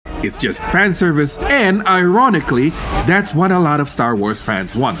It's just fan service, and ironically, that's what a lot of Star Wars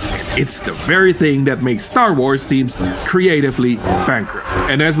fans want. It's the very thing that makes Star Wars seems creatively bankrupt.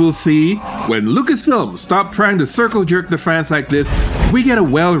 And as we'll see, when Lucasfilm stopped trying to circle jerk the fans like this, we get a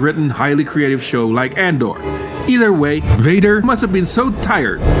well-written, highly creative show like Andor. Either way, Vader must have been so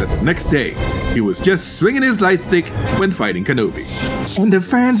tired that the next day, he was just swinging his lightstick when fighting Kenobi. And the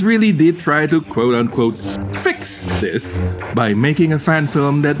fans really did try to quote-unquote fix this by making a fan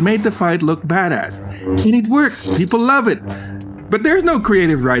film that made the fight look badass. And it worked, people love it. But there's no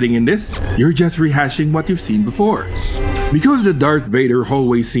creative writing in this, you're just rehashing what you've seen before. Because the Darth Vader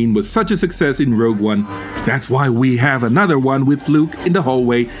hallway scene was such a success in Rogue One, that's why we have another one with Luke in the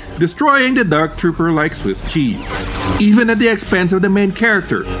hallway destroying the Dark Trooper like Swiss cheese. Even at the expense of the main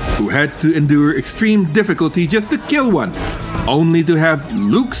character, who had to endure extreme difficulty just to kill one, only to have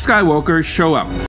Luke Skywalker show up.